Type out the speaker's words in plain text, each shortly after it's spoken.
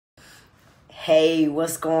Hey,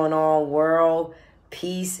 what's going on, world?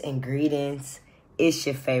 Peace and greetings. It's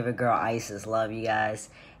your favorite girl, Isis. Love you guys.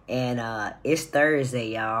 And it's Thursday,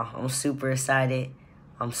 y'all. I'm super excited.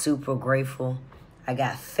 I'm super grateful. I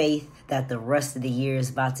got faith that the rest of the year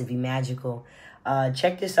is about to be magical.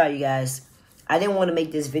 Check this out, you guys. I didn't want to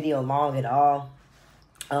make this video long at all.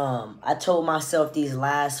 I told myself these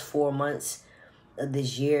last 4 months of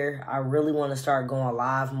this year, I really want to start going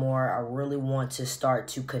live more. I really want to start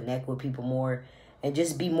to connect with people more and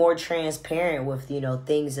just be more transparent with,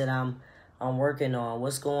 things that I'm working on.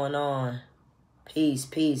 What's going on?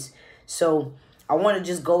 Peace. So I want to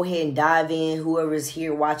just go ahead and dive in. Whoever's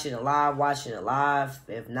here watching it live.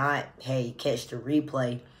 If not, hey, catch the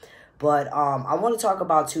replay. But I want to talk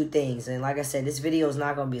about two things. And like I said, this video is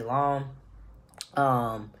not going to be long.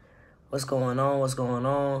 What's going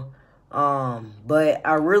on? But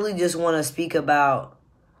I really just want to speak about,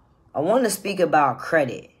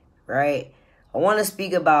 credit, right? I want to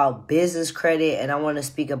speak about business credit and I want to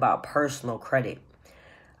speak about personal credit.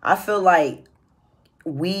 I feel like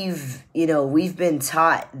we've been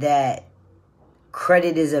taught that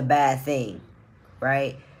credit is a bad thing,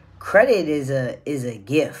 right? Credit is a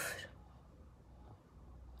gift,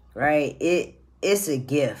 right? It's a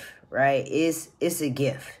gift, right? It's a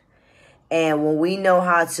gift. And when we know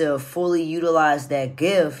how to fully utilize that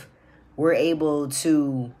gift, we're able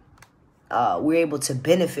to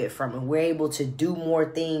benefit from it. We're able to do more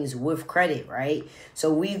things with credit, right?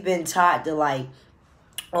 So we've been taught to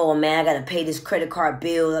oh man, I got to pay this credit card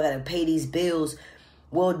bill. I got to pay these bills.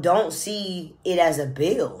 Well, don't see it as a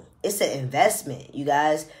bill. It's an investment, you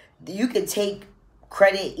guys. You could take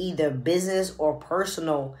credit, either business or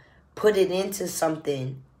personal, put it into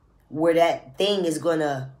something where that thing is going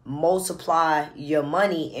to multiply your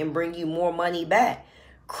money and bring you more money back.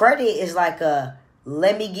 Credit is like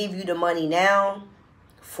let me give you the money now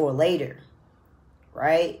for later,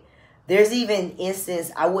 right? There's even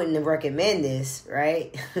instance, I wouldn't recommend this,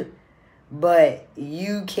 right? But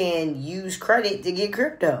you can use credit to get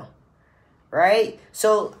crypto, right?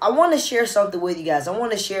 So I want to share something with you guys. I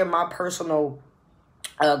want to share my personal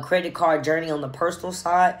credit card journey on the personal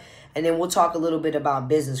side. And then we'll talk a little bit about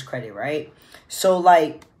business credit, right? So,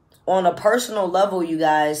 on a personal level, you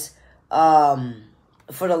guys, for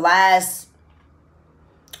the last,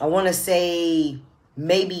 I want to say,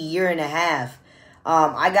 maybe year and a half,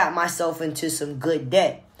 I got myself into some good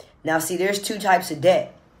debt. Now, see, there's two types of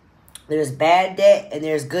debt. There's bad debt and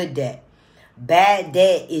there's good debt. Bad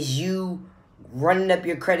debt is you running up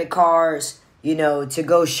your credit cards, to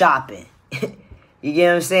go shopping. You get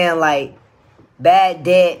what I'm saying? Bad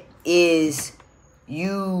debt is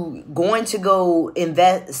you going to go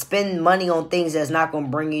spend money on things that's not going to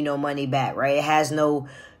bring you no money back, right? It has no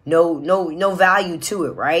value to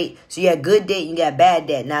it, right? So you got good debt, you got bad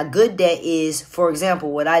debt. Now, good debt is, for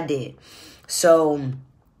example, what I did. So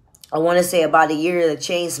I want to say about a year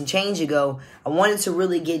some change ago, I wanted to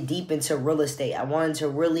really get deep into real estate. I wanted to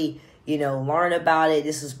really, learn about it.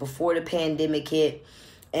 This was before the pandemic hit.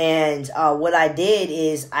 And what I did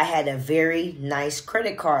is I had a very nice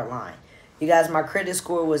credit card line. You guys, my credit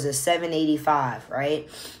score was a 785, right?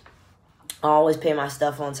 I always pay my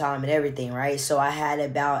stuff on time and everything, right? So I had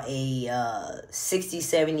about a 60,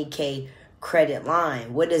 70K credit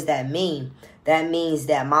line. What does that mean? That means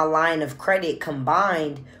that my line of credit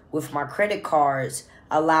combined with my credit cards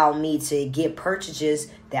allowed me to get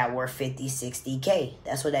purchases that were 50, 60K.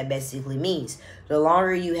 That's what that basically means. The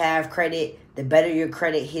longer you have credit, the better your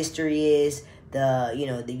credit history is, that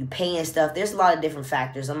you paying stuff. There's a lot of different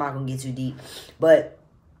factors. I'm not going to get too deep. But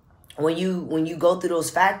when you go through those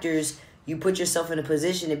factors, you put yourself in a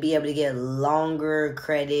position to be able to get longer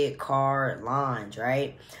credit card lines,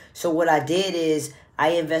 right? So what I did is I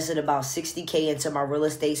invested about 60K into my real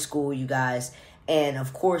estate school, you guys. And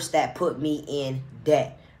of course, that put me in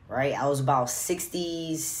debt, right? I was about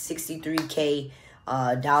 63K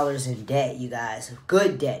dollars in debt, you guys.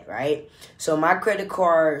 Good debt, right? So my credit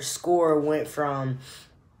card score went from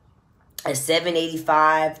a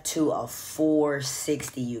 785 to a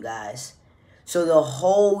 460, you guys. So the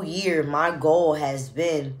whole year, my goal has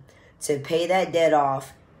been to pay that debt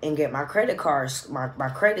off and get my credit cards, my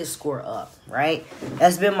credit score up, right?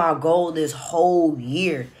 That's been my goal this whole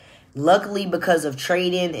year. Luckily, because of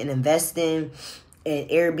trading and investing and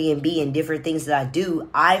Airbnb and different things that I do,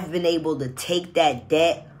 I've been able to take that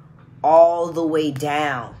debt all the way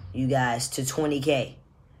down, you guys, to 20K,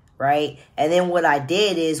 right? And then what I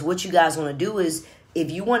did is, what you guys want to do is, if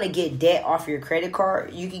you want to get debt off your credit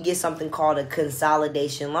card, you can get something called a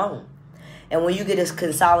consolidation loan. And when you get a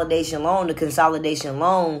consolidation loan,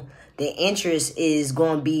 the interest is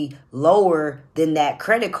going to be lower than that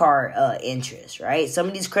credit card interest, right? Some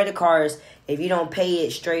of these credit cards, if you don't pay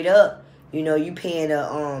it straight up, you know, you paying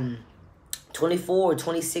a 24 or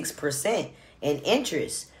 26% in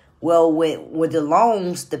interest. Well, with the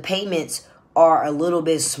loans, the payments are a little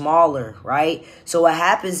bit smaller, right? So what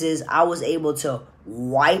happens is I was able to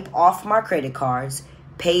wipe off my credit cards,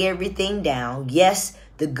 pay everything down. Yes,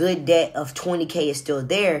 the good debt of $20K is still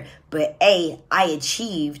there, but I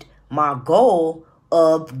achieved my goal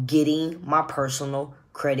of getting my personal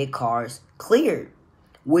credit cards cleared,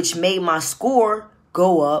 which made my score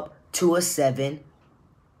go up to a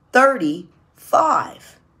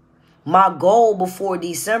 735. My goal before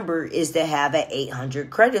December is to have an 800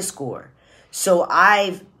 credit score. So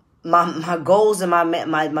my goals and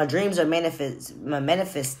my dreams are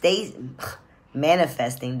manifesting.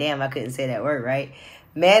 Damn, I couldn't say that word, right?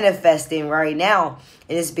 Manifesting right now.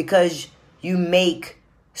 And it's because you make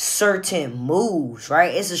certain moves,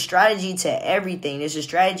 right? It's a strategy to everything. There's a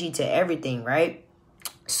strategy to everything, right?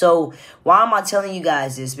 So why am I telling you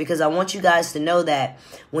guys this? Because I want you guys to know that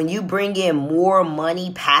when you bring in more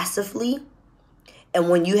money passively, and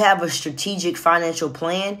when you have a strategic financial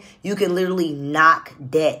plan, you can literally knock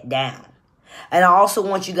debt down. And I also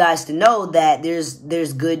want you guys to know that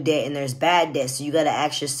there's good debt and there's bad debt. So you got to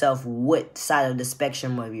ask yourself, what side of the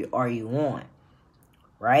spectrum are you on,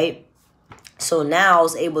 right? So now I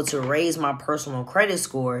was able to raise my personal credit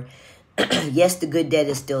score. Yes, the good debt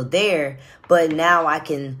is still there, but now I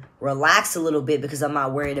can relax a little bit because I'm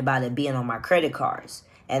not worried about it being on my credit cards.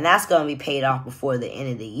 And that's going to be paid off before the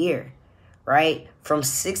end of the year, right? From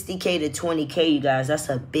 60K to 20K, you guys, that's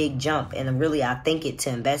a big jump. And really, I think it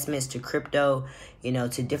to investments, to crypto, you know,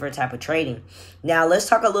 to different type of trading. Now, let's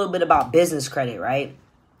talk a little bit about business credit, right?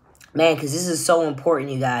 Man, because this is so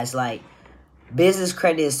important, you guys. Like, business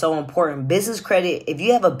credit is so important. Business credit, if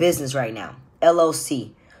you have a business right now,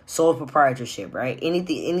 LLC, sole proprietorship, right?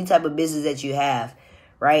 Any type of business that you have,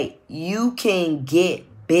 right? You can get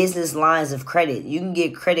business lines of credit. You can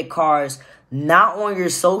get credit cards not on your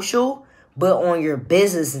social, but on your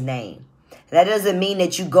business name. That doesn't mean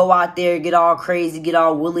that you go out there, get all crazy, get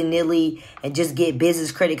all willy-nilly, and just get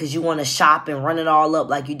business credit because you want to shop and run it all up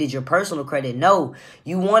like you did your personal credit. No,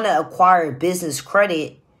 you want to acquire business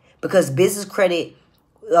credit because business credit,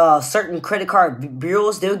 certain credit card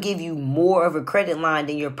bureaus, they'll give you more of a credit line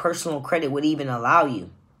than your personal credit would even allow you.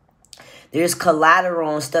 There's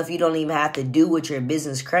collateral and stuff you don't even have to do with your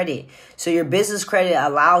business credit. So your business credit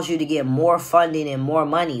allows you to get more funding and more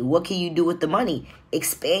money. What can you do with the money?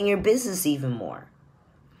 Expand your business even more.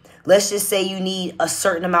 Let's just say you need a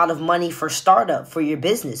certain amount of money for startup for your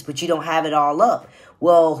business, but you don't have it all up.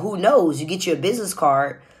 Well, who knows? You get you a business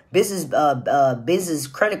card, business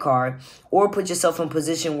credit card, or put yourself in a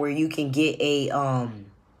position where you can get a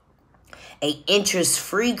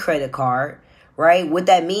interest-free credit card. Right? What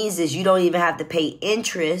that means is you don't even have to pay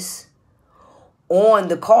interest on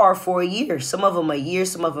the car for a year. Some of them a year,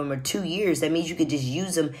 some of them are 2 years. That means you could just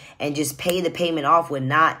use them and just pay the payment off with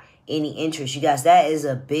not any interest. You guys, that is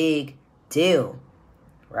a big deal,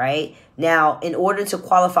 right? Now, in order to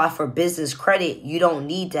qualify for business credit, you don't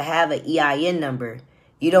need to have an EIN number.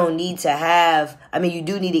 You don't need to have, you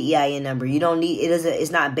do need an EIN number. You don't need,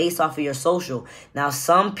 it's not based off of your social. Now,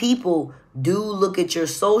 some people do look at your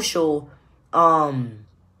social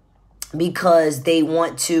because they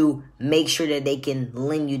want to make sure that they can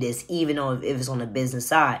lend you this, even though if it's on the business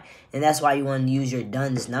side. And that's why you want to use your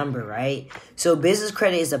DUNS number, right? So business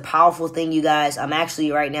credit is a powerful thing, you guys. I'm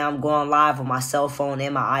going live on my cell phone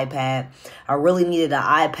and my iPad. I really needed an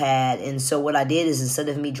iPad. And so what I did is instead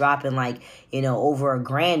of me dropping over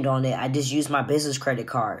 $1,000 on it, I just used my business credit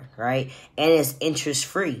card, right? And it's interest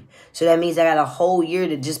free. So that means I got a whole year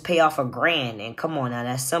to just pay off $1,000. And come on now,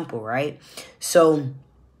 that's simple, right? So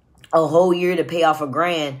a whole year to pay off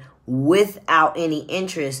 $1,000 without any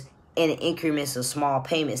interest in increments of small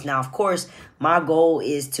payments. Now, of course, my goal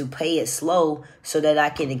is to pay it slow so that I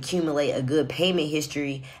can accumulate a good payment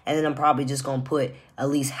history. And then I'm probably just going to put at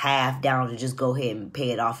least half down to just go ahead and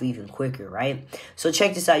pay it off even quicker, right? So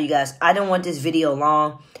check this out, you guys. I didn't want this video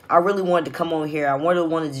long. I really wanted to come on here. I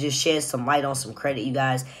wanted to just shed some light on some credit, you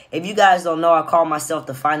guys. If you guys don't know, I call myself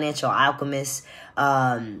the financial alchemist.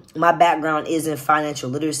 My background is in financial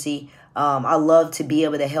literacy. I love to be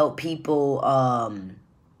able to help people.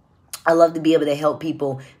 I love to be able to help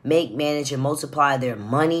people make, manage, and multiply their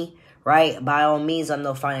money, right? By all means, I'm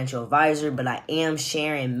no financial advisor, but I am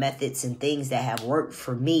sharing methods and things that have worked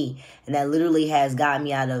for me and that literally has gotten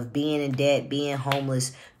me out of being in debt, being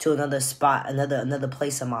homeless, to another spot, another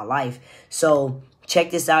place in my life. So check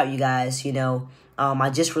this out, you guys.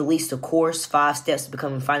 I just released a course, 5 Steps to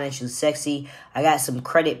Becoming Financially Sexy. I got some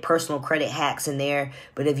personal credit hacks in there.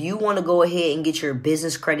 But if you want to go ahead and get your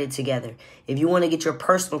business credit together, if you want to get your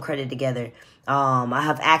personal credit together, I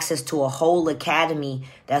have access to a whole academy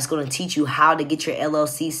that's going to teach you how to get your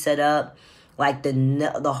LLC set up, like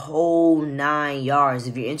the whole 9 yards.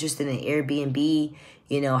 If you're interested in Airbnb,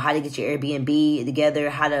 how to get your Airbnb together,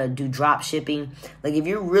 how to do drop shipping. Like, if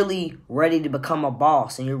you're really ready to become a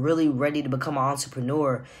boss and you're really ready to become an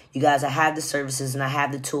entrepreneur, you guys, I have the services and I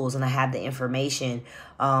have the tools and I have the information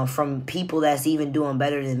from people that's even doing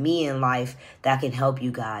better than me in life that can help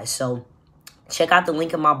you guys. So check out the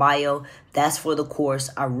link in my bio. That's for the course.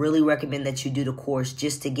 I really recommend that you do the course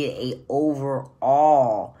just to get a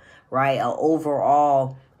overall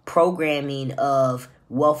programming of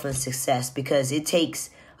wealth and success, because it takes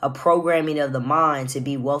a programming of the mind to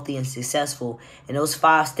be wealthy and successful. And those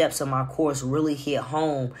 5 steps of my course really hit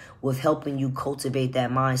home with helping you cultivate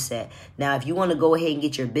that mindset. Now, if you want to go ahead and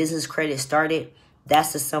get your business credit started,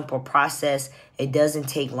 that's a simple process. It doesn't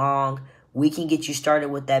take long. We can get you started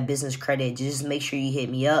with that business credit. Just make sure you hit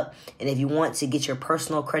me up. And if you want to get your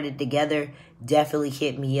personal credit together, definitely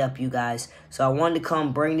hit me up, you guys. So I wanted to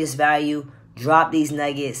come bring this value, drop these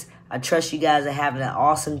nuggets. I trust you guys are having an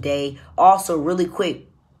awesome day. Also, really quick,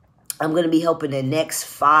 I'm going to be helping the next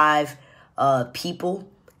 5 people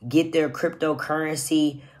get their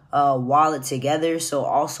cryptocurrency wallet together. So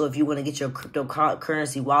also, if you want to get your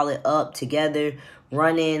cryptocurrency wallet up together,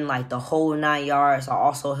 running like the whole 9 yards, I'll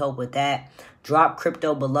also help with that. Drop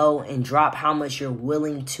crypto below and drop how much you're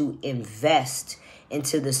willing to invest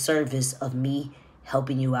into the service of me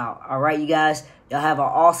helping you out. All right, you guys, y'all have an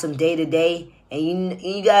awesome day today. And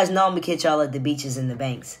you guys know I'm going to catch y'all at the beaches and the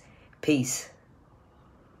banks. Peace.